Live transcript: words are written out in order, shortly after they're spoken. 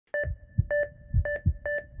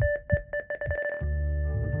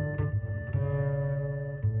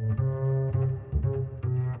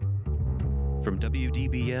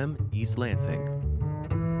WDBM East Lansing.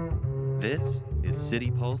 This is City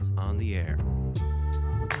Pulse on the Air.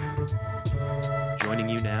 Joining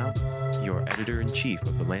you now, your editor-in-chief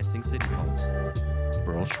of the Lansing City Pulse,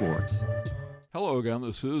 Burl Schwartz. Hello again,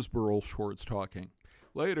 this is Burl Schwartz talking.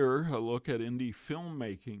 Later, a look at indie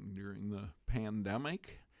filmmaking during the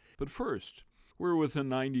pandemic. But first, we're within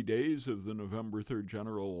 90 days of the November 3rd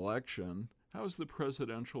general election. How's the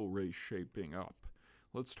presidential race shaping up?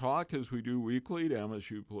 Let's talk, as we do weekly, to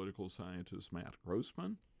MSU political scientist Matt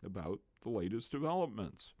Grossman about the latest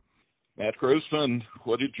developments. Matt Grossman,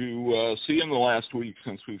 what did you see in the last week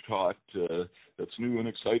since we've talked that's new and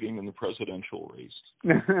exciting in the presidential race?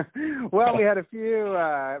 Well, we had a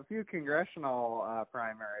few congressional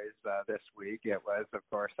primaries this week. It was, of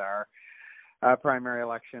course, our primary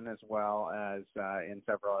election, as well as in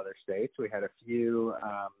several other states. We had a few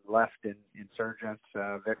left insurgent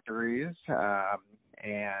victories,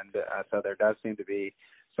 and so there does seem to be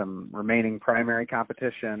some remaining primary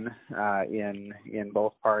competition in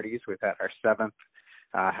both parties. We've had our seventh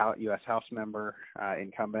U.S. House member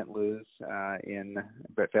incumbent lose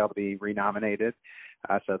but fail to be renominated.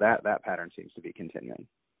 So that pattern seems to be continuing.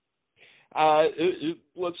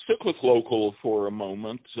 Let's stick with local for a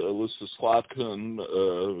moment. Lissa Slotkin,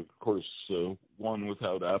 of course, won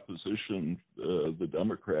without opposition the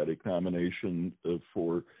Democratic nomination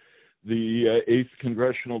for the 8th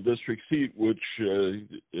Congressional District seat, which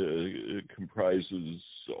comprises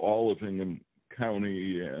all of Ingham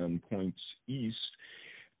County and points east.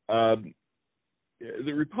 The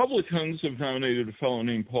Republicans have nominated a fellow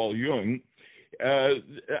named Paul Ewing.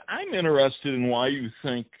 I'm interested in why you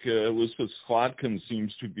think Elizabeth Slotkin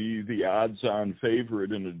seems to be the odds-on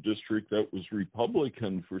favorite in a district that was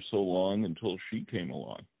Republican for so long until she came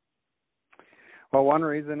along. Well, one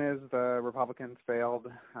reason is the Republicans failed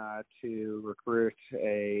to recruit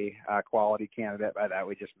a quality candidate. By that,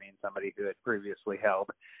 we just mean somebody who had previously held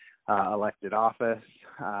elected office.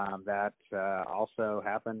 That also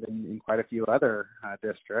happened in quite a few other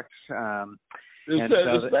districts. Is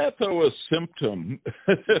that though a symptom?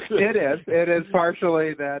 It is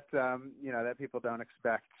partially that that people don't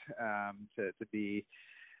expect to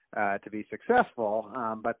be successful,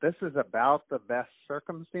 but this is about the best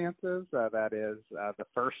circumstances. That is, the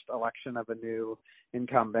first election of a new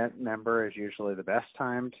incumbent member is usually the best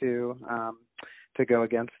time to go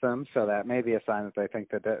against them. So that may be a sign that they think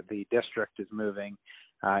that the district is moving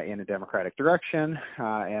in a Democratic direction,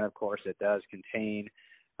 and of course, it does contain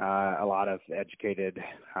a lot of educated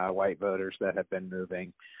white voters that have been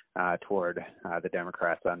moving toward the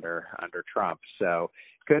Democrats under Trump. So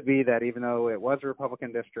it could be that even though it was a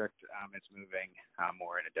Republican district, it's moving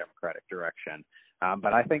more in a Democratic direction.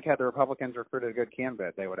 But I think had the Republicans recruited a good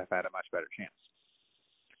candidate, they would have had a much better chance.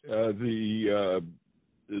 The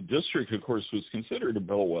district, of course, was considered a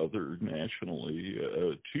bellwether nationally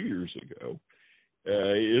 2 years ago.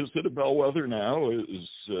 Is it a bellwether now? Is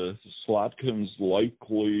Slotkin's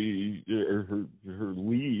likely, or her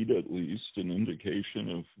lead at least, an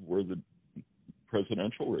indication of where the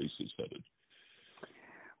presidential race is headed?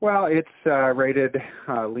 Well, it's rated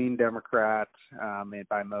lean Democrat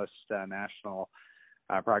by most national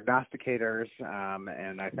prognosticators,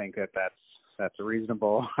 and I think that's a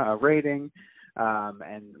reasonable rating.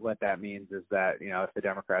 And what that means is that if the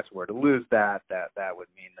Democrats were to lose that would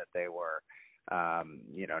mean that they were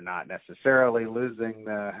not necessarily losing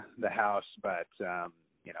the House, but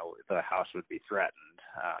the House would be threatened.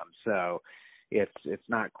 So it's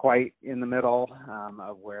not quite in the middle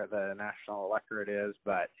of where the national electorate is,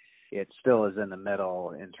 but it still is in the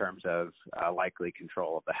middle in terms of likely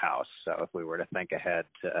control of the House. So if we were to think ahead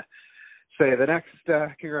to, say, the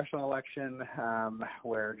next congressional election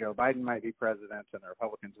where Joe Biden might be president and the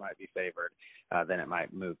Republicans might be favored, then it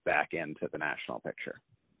might move back into the national picture.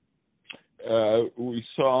 We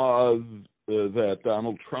saw that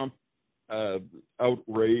Donald Trump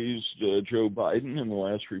outraised Joe Biden in the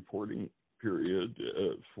last reporting period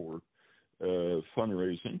for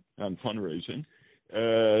fundraising. It's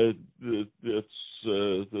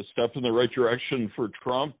the step in the right direction for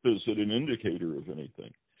Trump. Is it an indicator of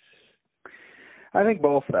anything? I think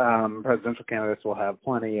both presidential candidates will have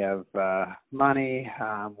plenty of money,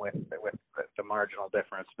 with the marginal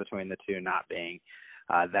difference between the two not being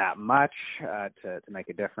that much to make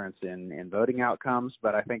a difference in voting outcomes.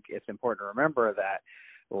 But I think it's important to remember that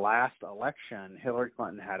last election, Hillary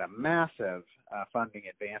Clinton had a massive funding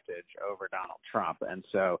advantage over Donald Trump. And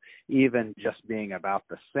so even just being about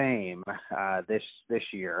the same this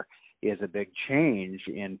year is a big change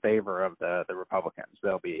in favor of the Republicans.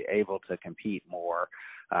 They'll be able to compete more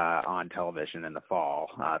on television in the fall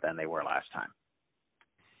than they were last time.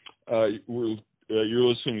 We're You're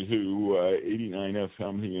listening to 89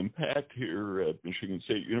 FM The Impact here at Michigan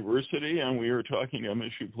State University, and we are talking to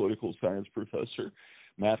MSU political science professor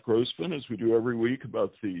Matt Grossman, as we do every week,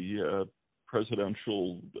 about the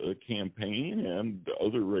presidential campaign and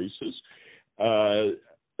other races.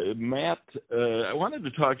 Matt, I wanted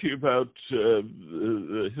to talk to you about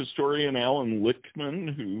the historian Alan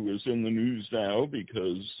Lichtman, who is in the news now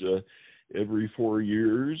because every 4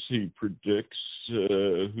 years he predicts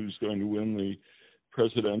who's going to win the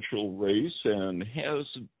presidential race, and has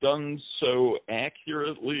done so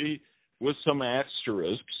accurately with some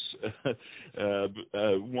asterisks.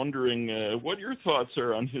 Wondering what your thoughts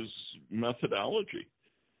are on his methodology.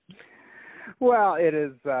 Well,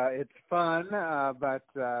 it's fun, but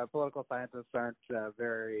political scientists aren't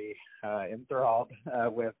very enthralled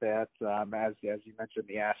with it. As you mentioned,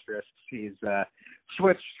 the asterisks, he's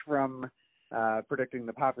switched from predicting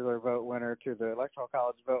the popular vote winner to the electoral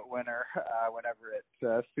college vote winner whenever it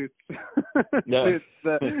suits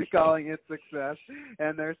calling it success.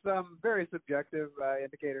 And there's some very subjective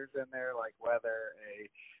indicators in there, like whether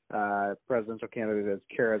a presidential candidate is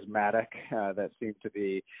charismatic, that seem to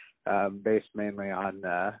be based mainly on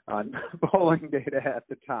polling data at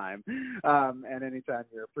the time. And anytime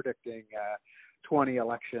you're predicting 20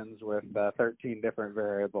 elections with 13 different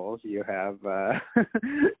variables, you have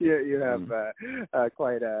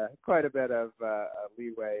quite a bit of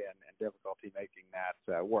leeway and difficulty making that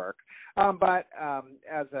work. But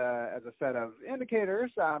as a set of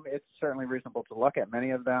indicators, it's certainly reasonable to look at many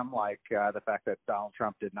of them, like the fact that Donald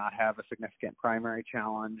Trump did not have a significant primary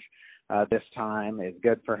challenge this time is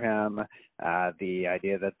good for him. The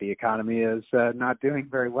idea that the economy is not doing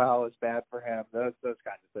very well is bad for him. Those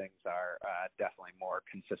kinds of things are definitely more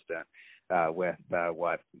consistent with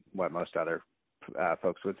what most other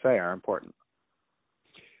folks would say are important.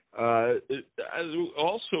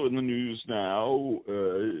 Also in the news now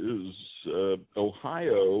is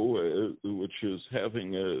Ohio, which is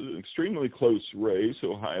having an extremely close race.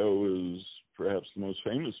 Ohio is perhaps the most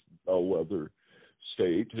famous bellwether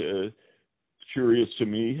state. Curious to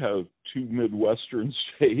me how two Midwestern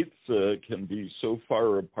states can be so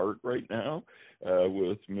far apart right now,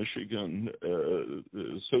 with Michigan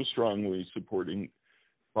so strongly supporting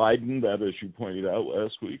Biden that, as you pointed out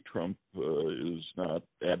last week, Trump is not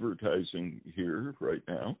advertising here right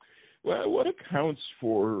now. Well, what accounts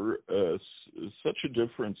for such a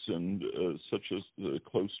difference in such a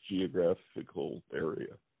close geographical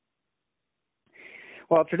area?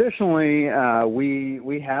 Well, traditionally,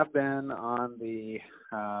 we have been on the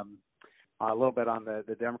a little bit on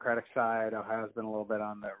the Democratic side. Ohio's been a little bit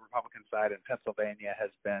on the Republican side, and Pennsylvania has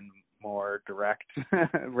been more direct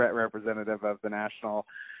representative of the national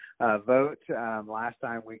vote. Last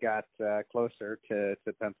time we got closer to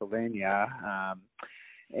Pennsylvania.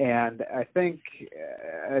 And I think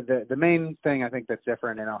the main thing I think that's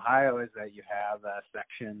different in Ohio is that you have a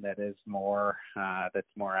section that is more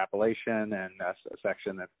Appalachian, and a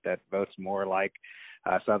section that votes more like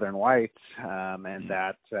Southern whites, and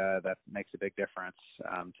that makes a big difference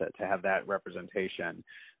to have that representation.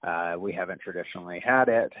 We haven't traditionally had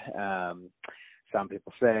it. Some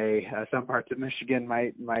people say some parts of Michigan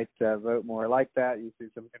might vote more like that. You see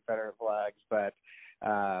some Confederate flags, but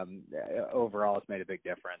overall, it's made a big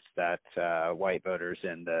difference that white voters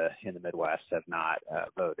in the Midwest have not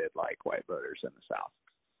voted like white voters in the South.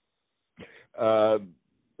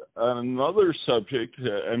 Another subject,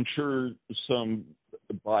 I'm sure some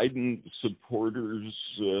Biden supporters'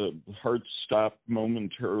 hearts stopped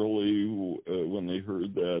momentarily when they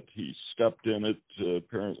heard that he stepped in it,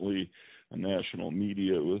 apparently on national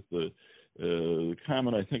media, with the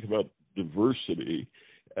comment, I think, about diversity.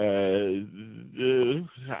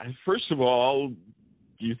 First of all,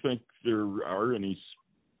 do you think there are any?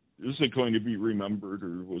 Is it going to be remembered,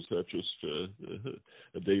 or was that just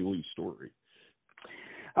a daily story?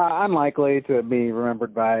 Unlikely to be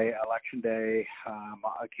remembered by Election Day.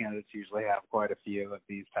 Candidates usually have quite a few of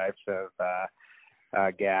these types of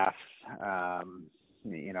gaffes.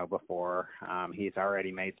 Before he's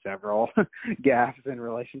already made several gaffes in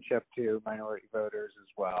relationship to minority voters as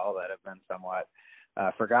well that have been somewhat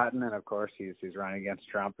forgotten. And of course, he's running against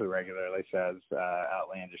Trump, who regularly says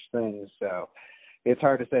outlandish things. So it's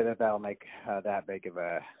hard to say that that'll make that big of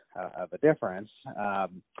a difference.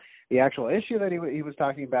 The actual issue that he was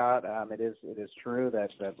talking about, it is true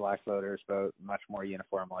that black voters vote much more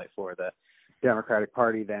uniformly for the Democratic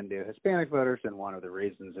Party than do Hispanic voters, and one of the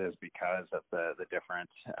reasons is because of the different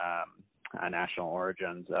national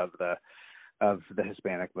origins of the the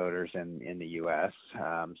Hispanic voters in the U.S.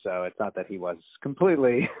 So it's not that he was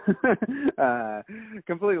completely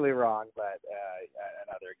completely wrong, but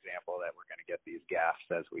another example that we're going to get these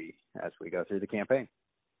gaffes as we go through the campaign.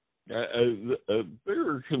 A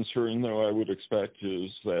bigger concern, though, I would expect,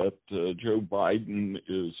 is that Joe Biden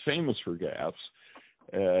is famous for gaffes.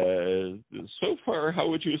 So far, how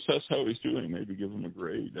would you assess how he's doing? Maybe give him a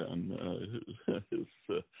grade on his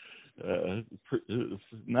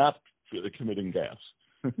not committing gaffes.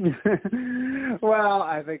 Well,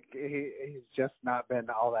 I think he's just not been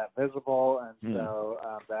all that visible, and so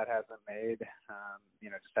that hasn't made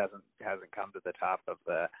just hasn't come to the top of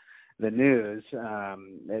the news.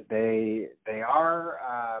 They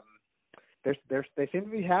are they seem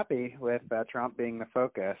to be happy with Trump being the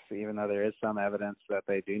focus, even though there is some evidence that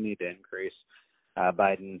they do need to increase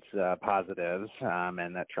Biden's positives,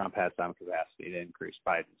 and that Trump has some capacity to increase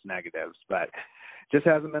Biden's negatives, but just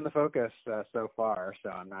hasn't been the focus so far. So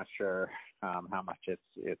I'm not sure how much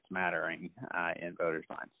it's mattering in voters'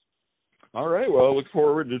 minds. All right. Well, I look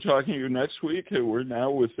forward to talking to you next week. We're now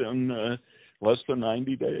within less than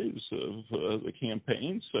 90 days of the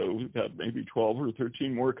campaign, so we've got maybe 12 or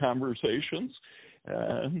 13 more conversations,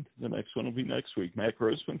 and the next one will be next week. Matt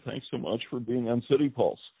Grossman, thanks so much for being on City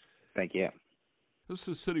Pulse. Thank you. This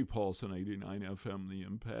is City Pulse on 89 FM The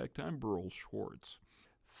Impact. I'm Burl Schwartz.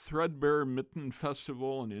 Threadbare Mitten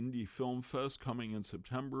Festival and Indie Film Fest, coming in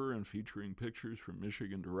September and featuring pictures from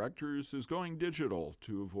Michigan directors, is going digital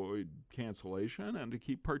to avoid cancellation and to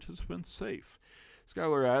keep participants safe.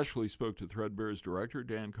 Skylar Ashley spoke to Threadbare's director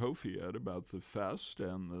Dan Kofiet about the fest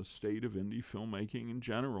and the state of indie filmmaking in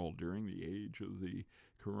general during the age of the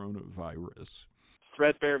coronavirus.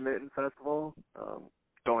 Threadbare Mitten Festival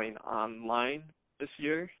going online this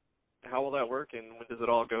year. How will that work, and when does it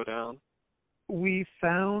all go down? We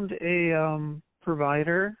found a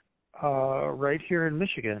provider right here in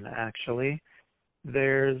Michigan, actually.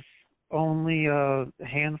 There's only a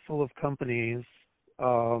handful of companies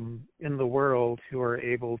in the world who are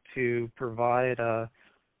able to provide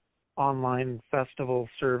online festival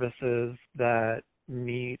services that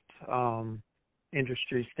meet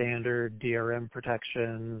industry standard DRM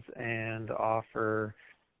protections and offer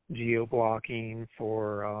geo-blocking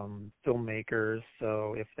for filmmakers.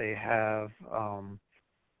 So if they have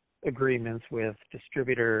agreements with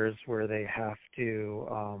distributors where they have to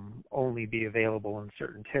only be available in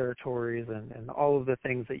certain territories and all of the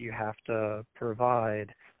things that you have to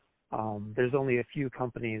provide, there's only a few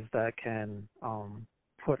companies that can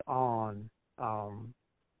put on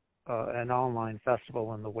an online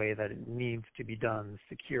festival in the way that it needs to be done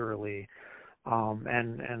securely.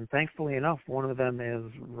 And thankfully enough, one of them is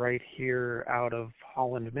right here out of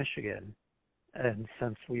Holland, Michigan. And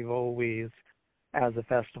since we've always, as a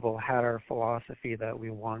festival, had our philosophy that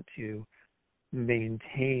we want to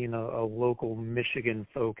maintain a local Michigan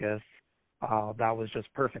focus, that was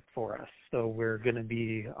just perfect for us. So we're going to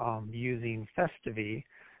be using Festivy,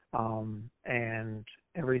 and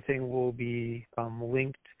everything will be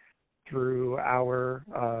linked through our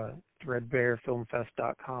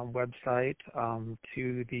threadbarefilmfest.com website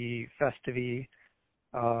to the Festivy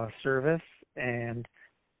service, and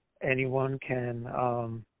anyone can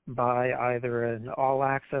buy either an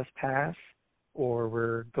all-access pass, or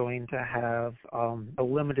we're going to have a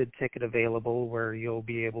limited ticket available where you'll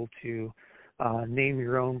be able to name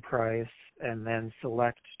your own price and then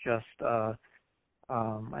select just,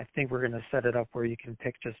 I think we're going to set it up where you can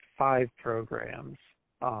pick just 5 programs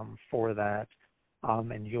for that,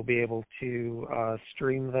 and you'll be able to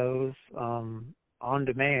stream those on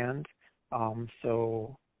demand,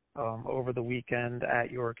 so over the weekend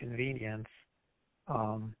at your convenience,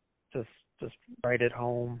 just right at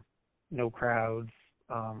home, no crowds,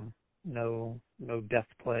 no death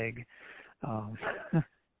plague,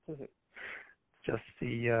 just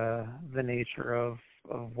the nature of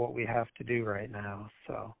what we have to do right now.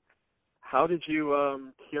 So, how did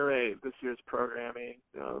you curate this year's programming?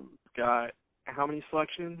 Got how many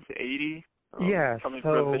selections? 80? Yeah. Coming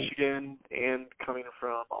from Michigan and coming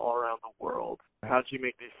from all around the world. How did you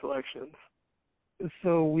make these selections?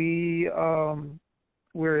 So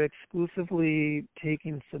we're exclusively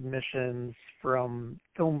taking submissions from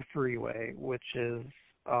Film Freeway, which is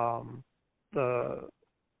the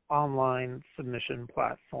online submission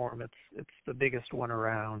platform. It's the biggest one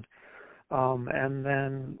around. And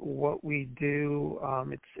then what we do,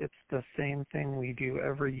 it's the same thing we do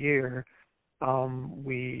every year.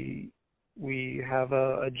 We have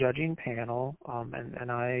a judging panel,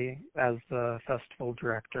 and I, as the festival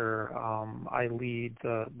director, I lead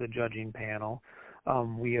the judging panel.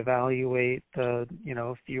 We evaluate the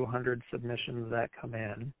few hundred submissions that come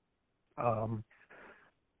in,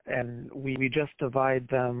 And we just divide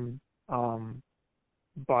them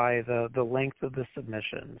by the length of the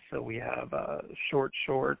submission. So we have shorts,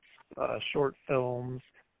 short films,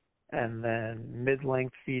 and then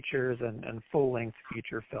mid-length features and full-length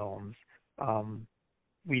feature films.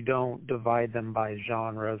 We don't divide them by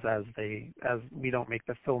genres as we don't make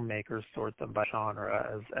the filmmakers sort them by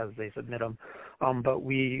genre as they submit them. But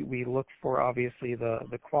we look for obviously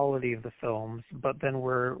the quality of the films, but then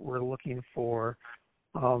we're looking for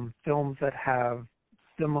films that have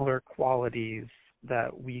similar qualities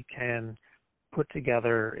that we can put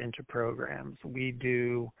together into programs. We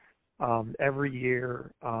do every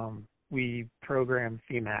year we program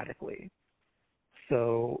thematically.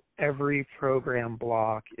 So every program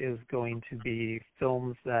block is going to be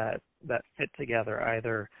films that fit together,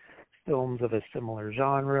 either films of a similar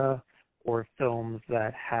genre or films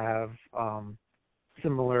that have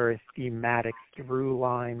similar thematic through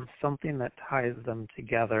lines, something that ties them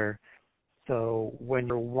together. So when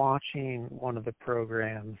you're watching one of the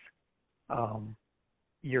programs,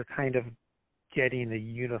 you're kind of getting a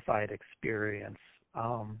unified experience.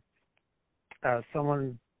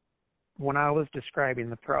 When I was describing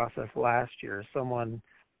the process last year, someone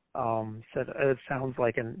said it sounds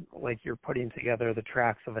like you're putting together the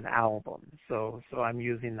tracks of an album. So I'm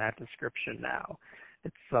using that description now.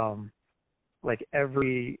 It's like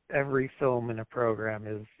every film in a program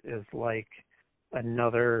is like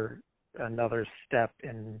another step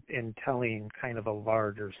in telling kind of a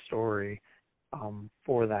larger story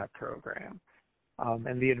for that program.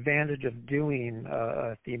 And the advantage of doing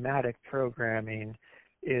thematic programming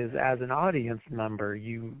is, as an audience member,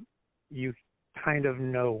 you kind of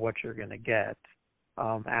know what you're going to get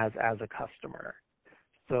as a customer.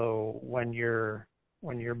 So when you're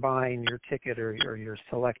buying your ticket or you're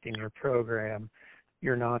selecting your program,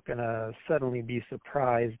 you're not going to suddenly be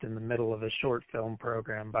surprised in the middle of a short film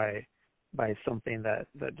program by something that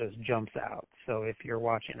just jumps out. So if you're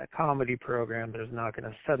watching a comedy program, there's not going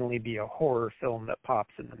to suddenly be a horror film that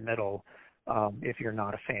pops in the middle if you're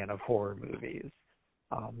not a fan of horror movies.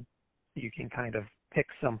 You can kind of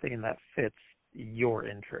pick something that fits your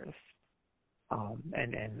interests.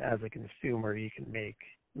 And as a consumer, you can make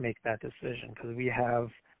that decision, because we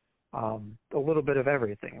have a little bit of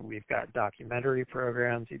everything. We've got documentary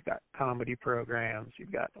programs, you've got comedy programs,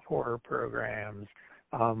 you've got horror programs.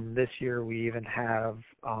 This year we even have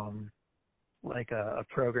like a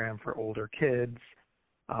program for older kids.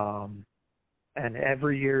 And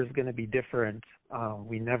every year is going to be different.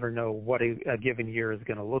 We never know what a given year is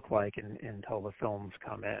going to look like until the films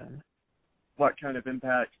come in. What kind of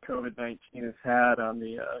impact COVID-19 has had on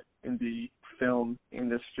the indie film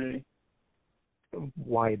industry?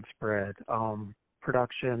 Widespread.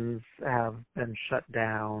 Productions have been shut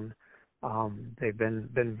down. They've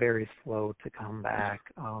been very slow to come back.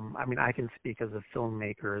 I mean, I can speak as a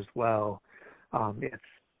filmmaker as well.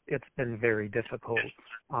 It's been very difficult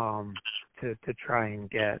to try and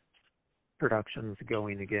get productions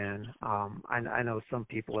going again. I know some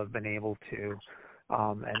people have been able to,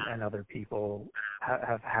 and other people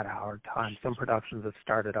have had a hard time. Some productions have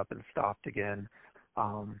started up and stopped again.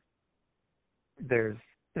 There's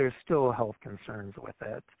still health concerns with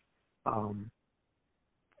it.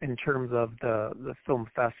 In terms of the film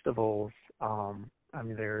festivals, I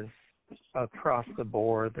mean, there's across the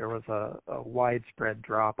board, there was a widespread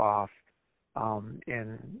drop-off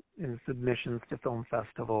in submissions to film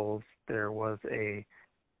festivals. There was a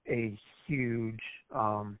huge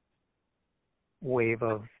wave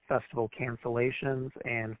of festival cancellations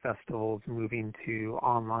and festivals moving to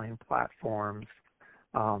online platforms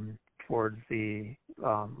towards the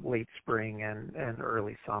late spring and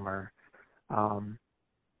early summer.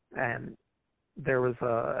 And there was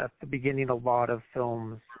at the beginning, a lot of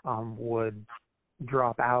films would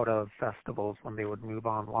drop out of festivals when they would move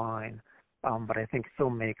online. But I think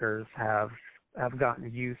filmmakers have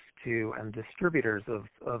gotten used to, and distributors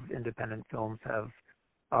of independent films have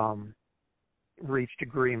reached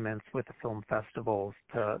agreements with the film festivals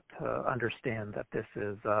to understand that this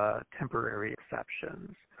is temporary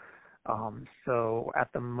exceptions. So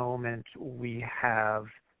at the moment, we have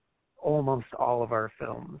almost all of our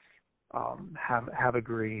films have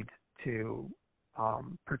agreed to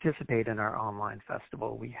participate in our online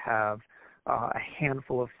festival. We have a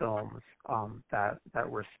handful of films that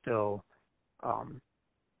we're still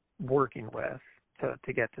working with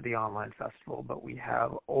to get to the online festival, but we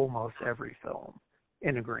have almost every film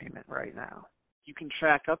in agreement right now. You can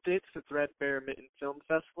track updates to Threadbare Mitten Film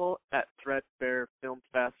Festival at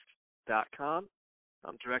threadbarefilmfest.com.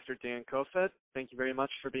 I'm Director Dan Kofed. Thank you very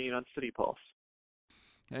much for being on City Pulse.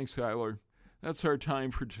 Thanks, Tyler. That's our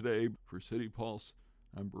time for today. For City Pulse,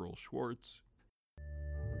 I'm Burl Schwartz.